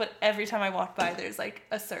table, but every time I walk by, there's like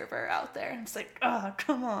a server out there. And it's like, oh,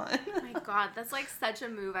 come on. Oh my god, that's like such a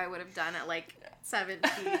move I would have done at like 17.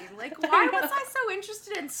 Like, why was I so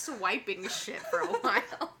interested in swiping shit for a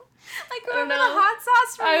while? Like, remember the hot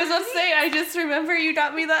sauce from I was about to say, I just remember you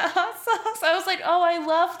got me that hot sauce. I was like, oh, I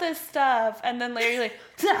love this stuff. And then later you're like,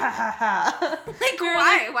 like,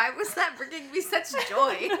 why? Why was that bringing me such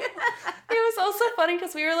joy? It was also funny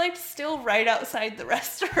because we were like still right outside the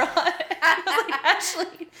restaurant. I was like,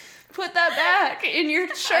 Ashley, put that back in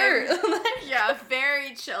your shirt. Yeah,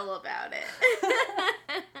 very chill about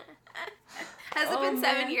it. Has it been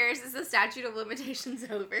 7 years? Is the statute of limitations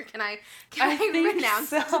over? Can I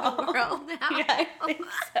renounce it to the world now? Yeah, I think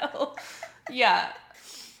so. Yeah.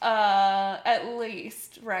 At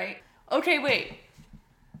least, right? Okay, wait.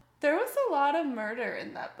 There was a lot of murder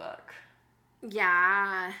in that book.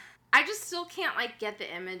 Yeah. I just still can't, like, get the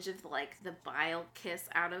image of, like, the bile kiss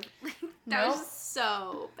out of, like, that was just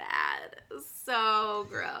so bad. It was so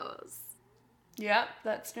gross. Yep,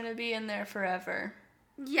 that's gonna be in there forever.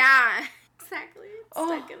 Yeah. Exactly. It's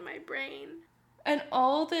stuck in my brain. And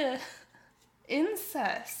all the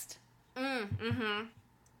incest. Mm-hmm.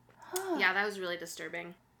 Huh. Yeah, that was really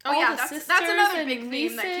disturbing. Oh, all yeah, that's another big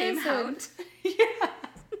theme that came out. Yeah.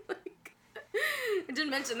 I didn't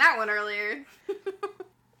mention that one earlier.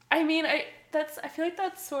 I mean, I feel like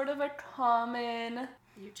that's sort of a common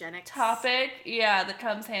eugenics topic. Yeah, that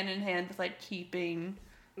comes hand in hand with, like, keeping...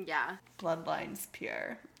 Yeah. bloodlines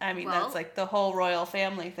pure. I mean, that's like the whole royal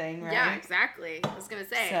family thing, right? Yeah, exactly. I was going to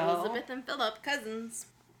say, Elizabeth and Philip, cousins.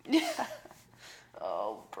 Yeah.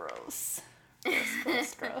 Oh, gross.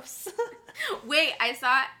 Gross. Wait,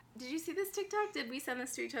 did you see this TikTok? Did we send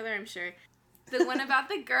this to each other? I'm sure. The one about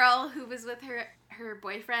the girl who was with her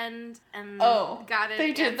boyfriend and got an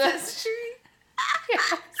ancestry.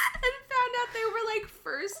 Yes. And found out they were like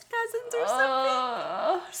first cousins or something.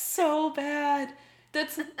 Oh, so bad.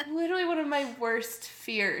 That's literally one of my worst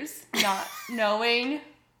fears, not knowing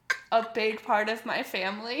a big part of my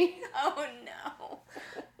family. Oh, no.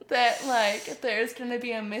 That, like, there's going to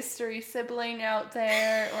be a mystery sibling out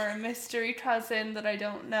there or a mystery cousin that I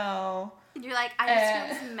don't know. You're like, I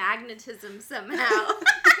just feel this magnetism somehow.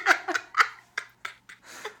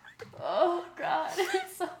 Oh, God.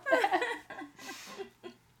 It's so bad.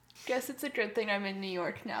 Guess it's a good thing I'm in New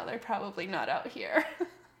York now. They're probably not out here.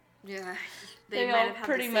 Yeah. They They might all have had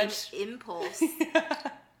pretty the same much- impulse. Yeah,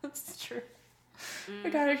 that's true. I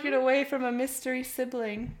gotta get away from a mystery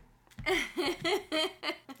sibling.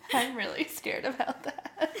 I'm really scared about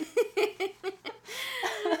that.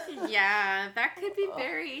 Yeah, that could be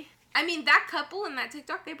very... I mean, that couple in that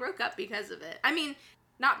TikTok, they broke up because of it. I mean,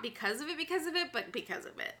 not because of it, but because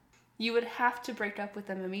of it. You would have to break up with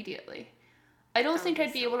them immediately. I don't think be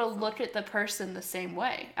I'd be so able to awful. look at the person the same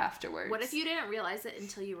way afterwards. What if you didn't realize it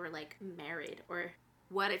until you were, like, married? Or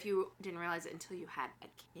what if you didn't realize it until you had a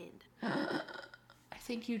kid? I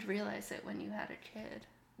think you'd realize it when you had a kid.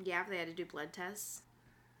 Yeah, if they had to do blood tests.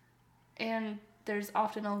 And there's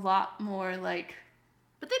often a lot more, like...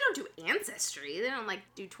 But they don't do Ancestry. They don't, like,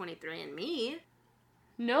 do 23andMe.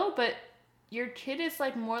 No, but your kid is,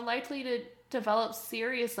 like, more likely to develop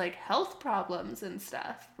serious, like, health problems and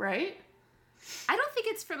stuff, right? I don't think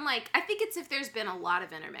it's from, like, I think it's if there's been a lot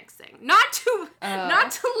of intermixing. Not to,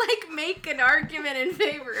 like, make an argument in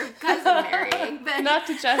favor of cousin marrying, but... Not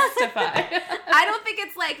to justify. I don't think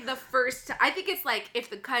it's, like, the first... I think it's, like,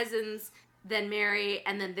 if the cousins then marry,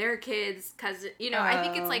 and then their kids, cousin... You know, I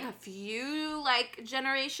think it's, like, a few, like,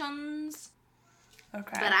 generations.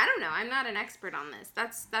 Okay. But I don't know. I'm not an expert on this.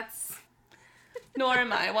 That's... Nor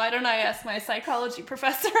am I. Why don't I ask my psychology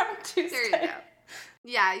professor on Tuesday? There you go.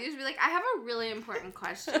 Yeah, you should be like, I have a really important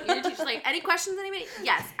question. Your teacher's like, any questions, anybody?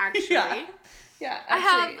 Yes, actually. Yeah. Yeah, I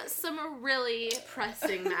actually, have some really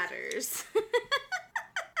pressing matters.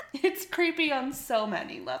 it's creepy on so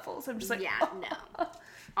many levels. I'm just like, Yeah, oh, no.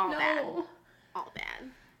 All no. bad. All bad.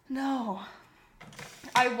 No.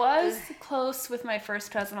 I was close with my first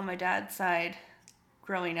cousin on my dad's side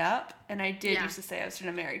growing up, and I did Yeah. used to say I was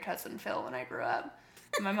going to marry cousin Phil when I grew up.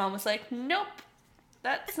 And my mom was like, nope,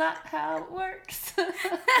 that's not how it works.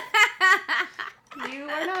 You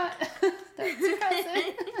are not. That's your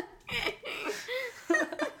cousin.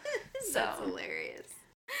 That's hilarious.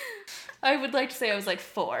 I would like to say I was like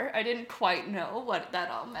 4. I didn't quite know what that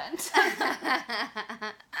all meant.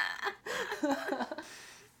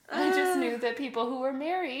 I just knew that people who were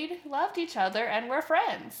married loved each other and were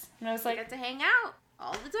friends. And I was I like, get to hang out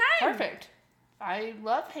all the time. perfect. I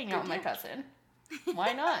love hanging out with my cousin.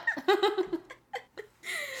 Why not?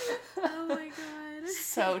 Oh my god.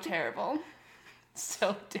 So terrible.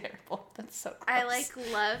 So terrible. That's so gross. I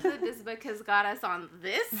love that this book has got us on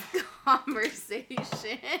this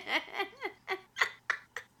conversation.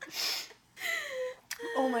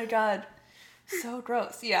 Oh my god. So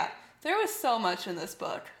gross. Yeah. There was so much in this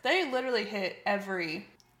book. They literally hit every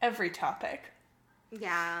topic.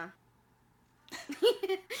 Yeah.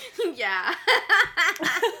 Yeah.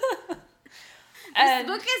 And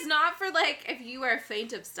This book is not for, like, if you are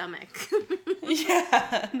faint of stomach.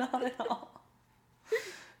 yeah, not at all.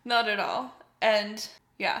 Not at all. And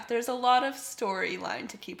yeah, there's a lot of storyline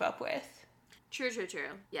to keep up with. True.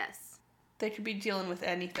 Yes. They could be dealing with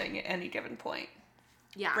anything at any given point.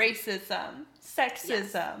 Yeah. Racism,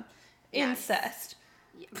 sexism, Yes. incest,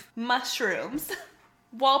 Yeah. mushrooms,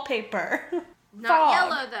 wallpaper. Not fog.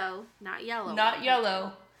 yellow, though. Not yellow. Not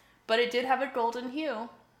yellow, but it did have a golden hue.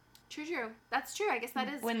 True. That's true. I guess that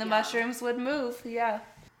is When the yellow. mushrooms would move, yeah.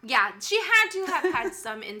 Yeah, she had to have had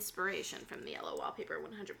some inspiration from the yellow wallpaper,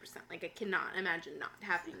 100%. Like, I cannot imagine not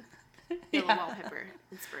having yellow Yeah. wallpaper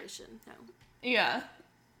inspiration. No. Yeah.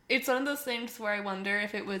 It's one of those things where I wonder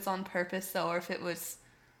if it was on purpose, though, or if it was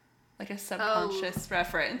like a subconscious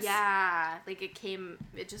reference. Yeah, like it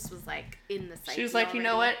just was like in the psyche. She was like, you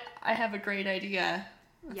know already. what? I have a great idea.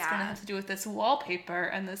 It's Yeah. gonna have to do with this wallpaper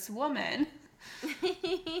and this woman.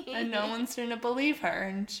 And no one's gonna believe her,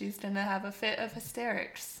 and she's gonna have a fit of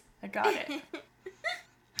hysterics. I got it.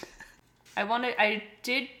 I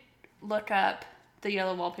did look up the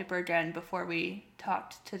yellow wallpaper again before we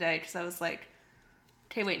talked today, because I was like,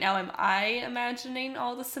 okay, wait, now am I imagining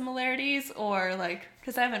all the similarities, or like,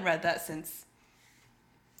 because I haven't read that since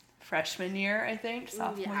freshman year, I think,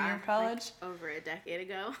 sophomore year of college. Like over a decade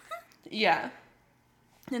ago. Yeah.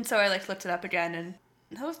 And so I like looked it up again, and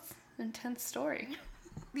that was an intense story.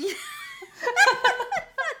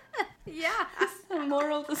 Yeah. The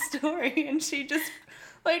moral of the story, and she just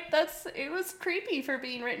like it was creepy for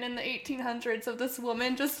being written in the 1800s of this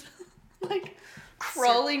woman just like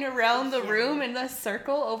crawling around the room in a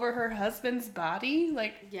circle over her husband's body.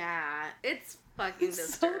 Like, yeah, it's fucking So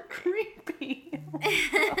disturbing. creepy.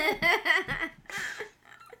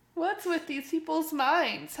 What's with these people's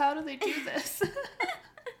minds? How do they do this?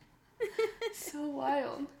 So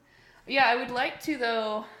wild. Yeah, I would like to,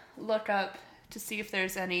 though, look up to see if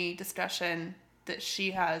there's any discussion that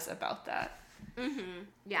she has about that. Mm-hmm.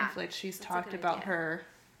 Yeah. If, like, she's talked about her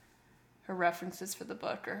references for the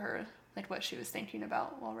book or her, like, what she was thinking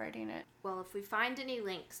about while writing it. Well, if we find any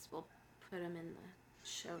links, we'll put them in the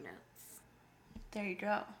show notes. There you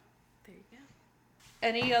go. There you go.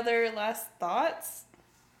 Any other last thoughts?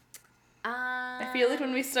 I feel like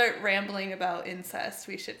when we start rambling about incest,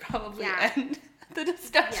 we should probably end the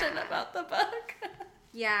discussion about the book.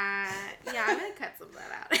 Yeah, I'm gonna cut some of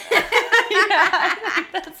that out. Yeah, I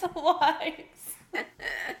think that's wise.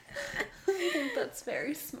 I think that's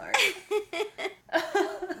very smart.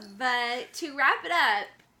 But to wrap it up,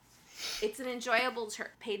 it's an enjoyable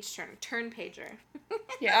page turner, turn pager.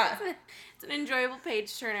 Yeah. It's an enjoyable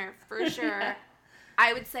page turner for sure. Yeah.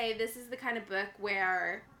 I would say this is the kind of book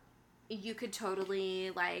where you could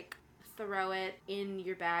totally, like, throw it in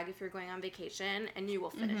your bag if you're going on vacation, and you will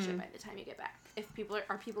finish it by the time you get back. If people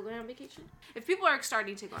are people going on vacation? If people are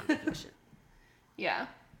starting to go on vacation. Yeah.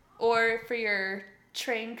 Or for your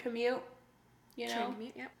train commute, you know? Train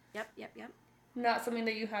commute, yep. Not something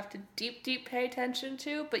that you have to deep pay attention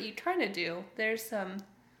to, but you kind of do. There's some...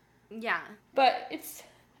 Yeah. But it's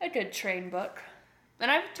a good train book. And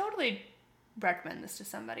I would totally recommend this to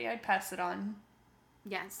somebody. I'd pass it on.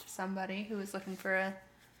 Yes. To somebody who is looking for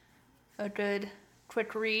a good,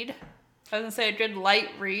 quick read. I was going to say a good light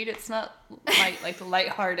read. It's not light, like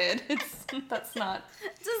lighthearted. That's not...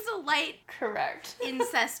 Just a light... Correct.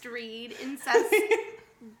 Incest read. Incest...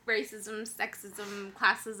 Racism, sexism,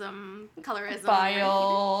 classism, colorism.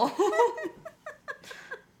 Bile.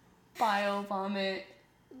 Bile, vomit.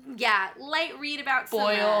 Yeah, light read about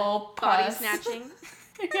boil, some body snatching.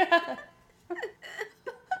 Yeah.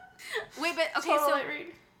 Wait, but okay, so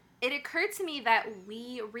it occurred to me that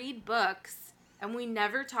we read books and we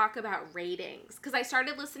never talk about ratings. Because I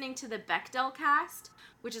started listening to the Bechdel Cast,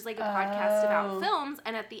 which is like a podcast about films,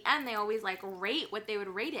 and at the end they always like rate what they would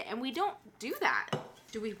rate it, and we don't do that.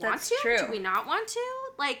 Do we want to? True. Do we not want to?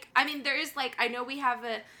 Like, I mean, there is, like, I know we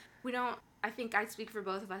don't, I think I speak for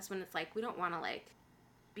both of us when it's, like, we don't want to, like,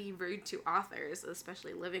 be rude to authors,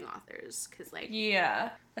 especially living authors, because, like... Yeah,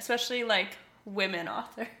 especially, like, women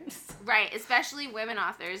authors. Right, especially women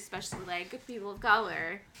authors, especially, like, people of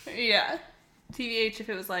color. Yeah. TBH, if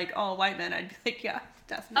it was, like, all white men, I'd be like, yeah,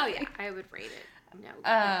 definitely. Oh, yeah, I would rate it. No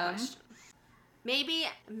question.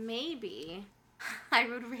 Maybe... I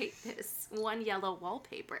would rate this one yellow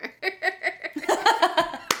wallpaper.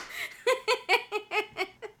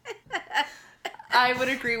 I would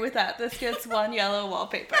agree with that. This gets one yellow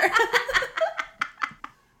wallpaper.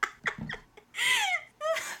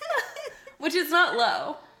 Which is not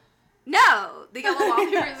low. No, the yellow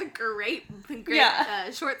wallpaper is a great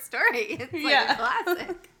short story. It's like a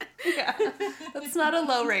classic. Yeah, that's not a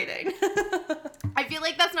low rating. I feel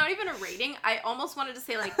like that's not even a rating. I almost wanted to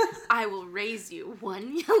say, like, I will raise you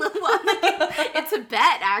one yellow wallpaper. It's a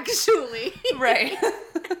bet, actually. Right.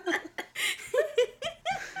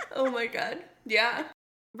 Oh my god. Yeah.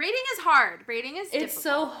 Rating is hard. Rating is difficult. It's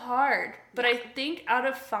so hard. But I think out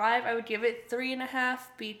of 5, I would give it 3.5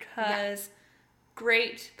 because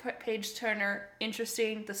great page turner,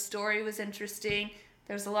 interesting. The story was interesting.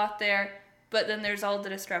 There's a lot there. But then there's all the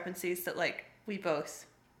discrepancies that, like, we both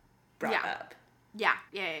brought up. Yeah.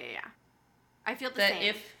 I feel the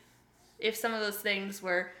same. That if some of those things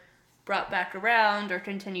were brought back around or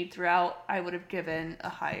continued throughout, I would have given a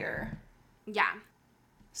higher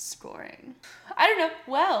scoring. I don't know.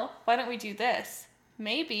 Well, why don't we do this?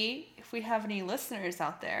 Maybe if we have any listeners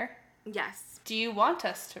out there. Yes. Do you want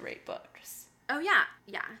us to rate books? Oh, yeah.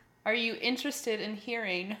 Are you interested in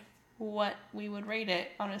hearing what we would rate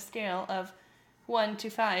it on a scale of 1 to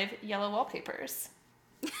 5 yellow wallpapers?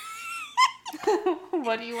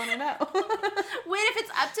 What do you want to know? Wait, if it's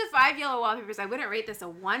up to 5 yellow wallpapers, I wouldn't rate this a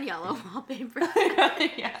 1 yellow wallpaper.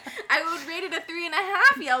 Yeah. I would rate it a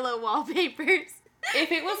 3.5 yellow wallpapers.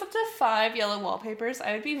 If it was up to 5 yellow wallpapers,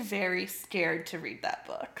 I would be very scared to read that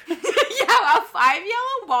book. Yeah, a 5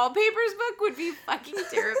 yellow wallpapers book would be fucking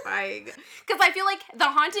terrifying. Because I feel like The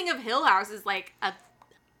Haunting of Hill House is like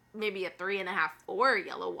maybe a 3.5, 4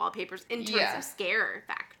 yellow wallpapers in terms of scare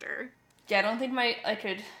factor. Yeah, I don't think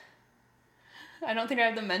I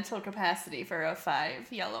have the mental capacity for a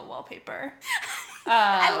 5 yellow wallpaper.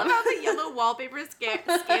 I love how the yellow wallpaper scale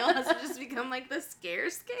has just become like the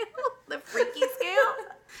scare scale, the freaky scale.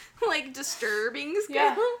 Like, disturbing scale.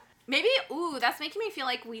 Yeah. Maybe, that's making me feel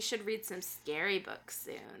like we should read some scary books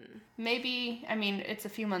soon. Maybe, I mean, it's a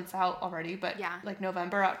few months out already, but Yeah. like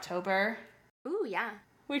November, October. Ooh, yeah.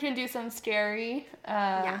 We can do some scary.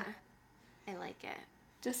 Yeah. I like it.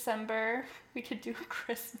 December, we could do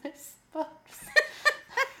Christmas books.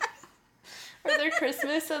 Are there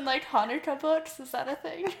Christmas and like Hanukkah books? Is that a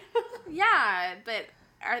thing? Yeah, but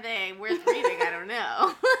are they worth reading? I don't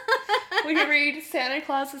know. We could read Santa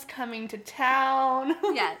Claus is Coming to Town.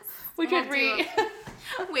 Yes. We could read.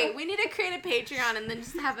 Wait, we need to create a Patreon and then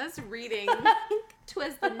just have us reading.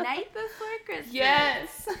 'Twas the night before Christmas.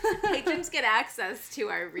 Yes. Patrons get access to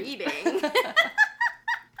our reading.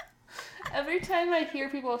 Every time I hear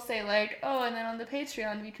people say like, oh, and then on the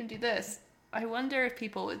Patreon we can do this, I wonder if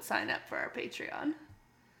people would sign up for our Patreon.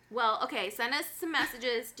 Well, okay, send us some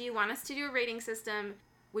messages. Do you want us to do a rating system?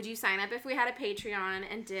 Would you sign up if we had a Patreon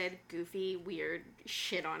and did goofy, weird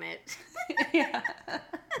shit on it? Yeah.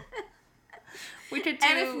 We could do...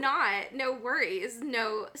 And if not, no worries,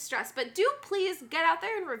 no stress. But do please get out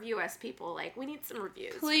there and review us, people. Like, we need some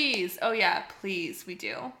reviews. Please. Oh, yeah, please. We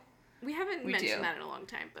do. We haven't mentioned that in a long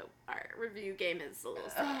time, but our review game is a little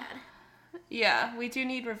sad. Yeah, we do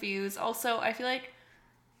need reviews. Also, I feel like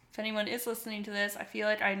if anyone is listening to this, I feel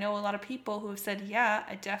like I know a lot of people who have said, yeah,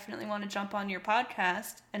 I definitely want to jump on your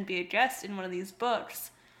podcast and be a guest in one of these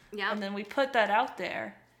books. Yeah. And then we put that out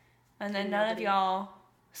there. And then none of y'all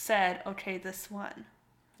said, okay, this one.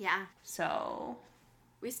 Yeah. So.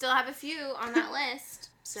 We still have a few on that list.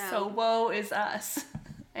 So woe is us.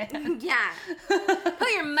 And yeah. Put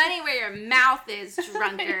your money where your mouth is,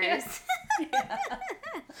 drunkers. Yeah.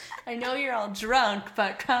 I know you're all drunk,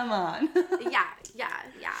 but come on. Yeah.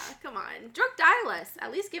 Come on. Drunk dial us.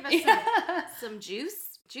 At least give us some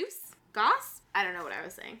juice. Juice? Goss? I don't know what I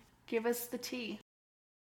was saying. Give us the tea.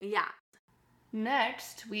 Yeah.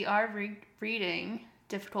 Next, we are reading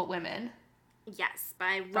Difficult Women. Yes,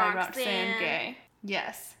 by Roxane Gay.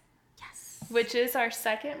 Yes. Which is our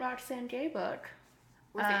second Roxane Gay book.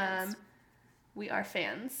 We're fans. We are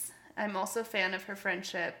fans. I'm also a fan of her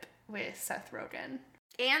friendship with Seth Rogen.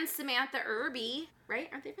 And Samantha Irby, right?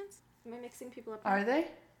 Aren't they fans? Am I mixing people up? Are they?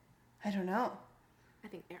 I don't know. I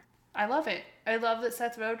think they are. I love it. I love that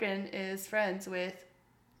Seth Rogen is friends with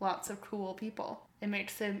lots of cool people. It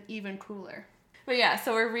makes him even cooler. But yeah,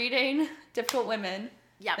 so we're reading Difficult Women.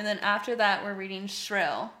 Yep. And then after that, we're reading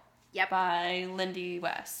Shrill. Yep. By Lindy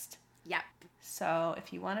West. Yep. So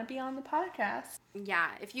if you want to be on the podcast. Yeah.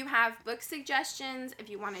 If you have book suggestions, if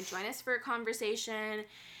you want to join us for a conversation,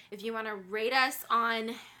 if you want to rate us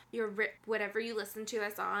on your whatever you listen to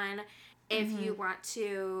us on, if you want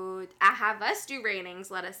to have us do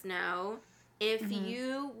ratings, let us know. If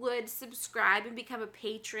you would subscribe and become a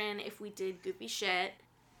patron if we did goofy shit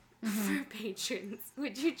for patrons,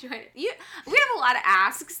 would you join it? We have a lot of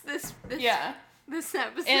asks this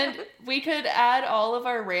episode. And we could add all of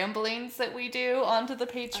our ramblings that we do onto the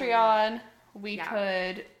Patreon. We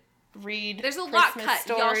could read There's a Christmas lot cut.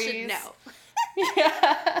 stories. Y'all should know.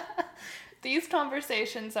 Yeah. These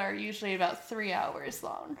conversations are usually about 3 hours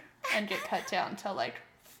long and get cut down to like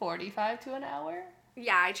 45 to an hour.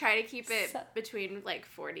 Yeah, I try to keep it between like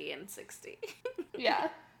 40 and 60. Yeah.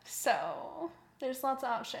 So there's lots of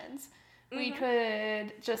options. We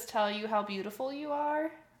could just tell you how beautiful you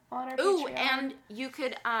are on our Patreon. Ooh, and you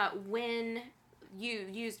could win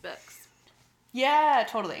used books. Yeah,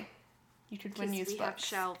 totally. You could win used we books.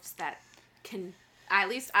 Have shelves that can, at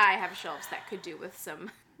least I have shelves that could do with some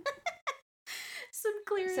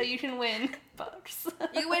clearance. So you can win books.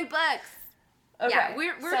 You can win books. Okay. Yeah,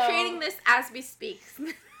 we're creating this as we speak.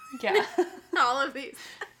 Yeah. All of these.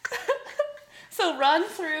 So run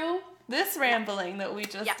through this rambling that we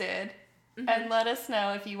just did and let us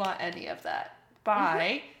know if you want any of that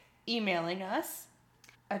by emailing us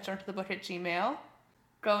at drunktothebook@gmail.com,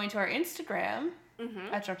 going to our Instagram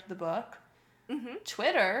at drunktothebook,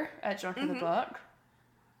 Twitter at drunktothebook,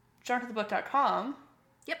 drunktothebook.com.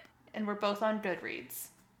 Yep. And we're both on Goodreads.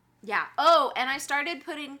 Yeah. Oh, and I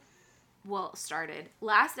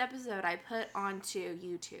last episode I put onto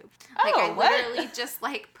YouTube. Like I literally just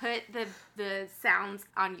like put the sounds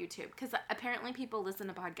on YouTube because apparently people listen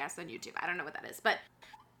to podcasts on YouTube. I don't know what that is, but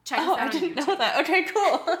check us out on YouTube. I didn't know that. Okay,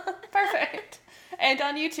 cool. Perfect. And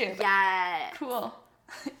on YouTube. Yeah. Cool.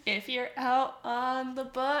 If you're out on the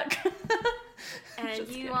book. And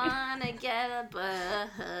you wanna get a book.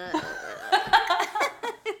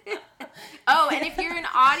 Oh, and if you're an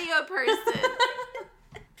audio person,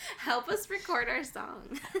 help us record our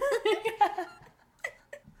song.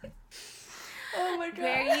 Oh my god.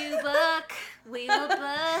 Where you book, we will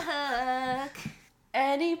book.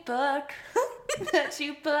 Any book. that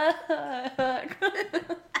you bug.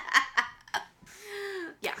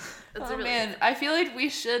 Yeah. That's Oh really man, I feel like we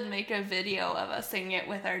should make a video of us singing it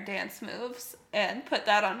with our dance moves and put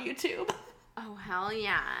that on YouTube. Oh, hell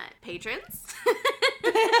yeah. Patrons?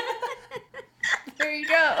 There you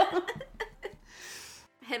go.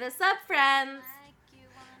 Hit us up, friends.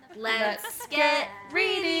 Let's get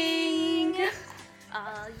reading.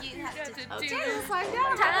 All you have to do is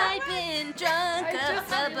type in Drunk of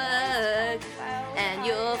the Book, and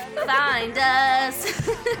you'll find us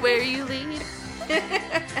Where you lead,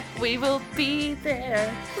 we will be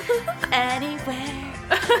there. anywhere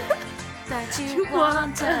that you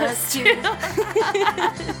want us to.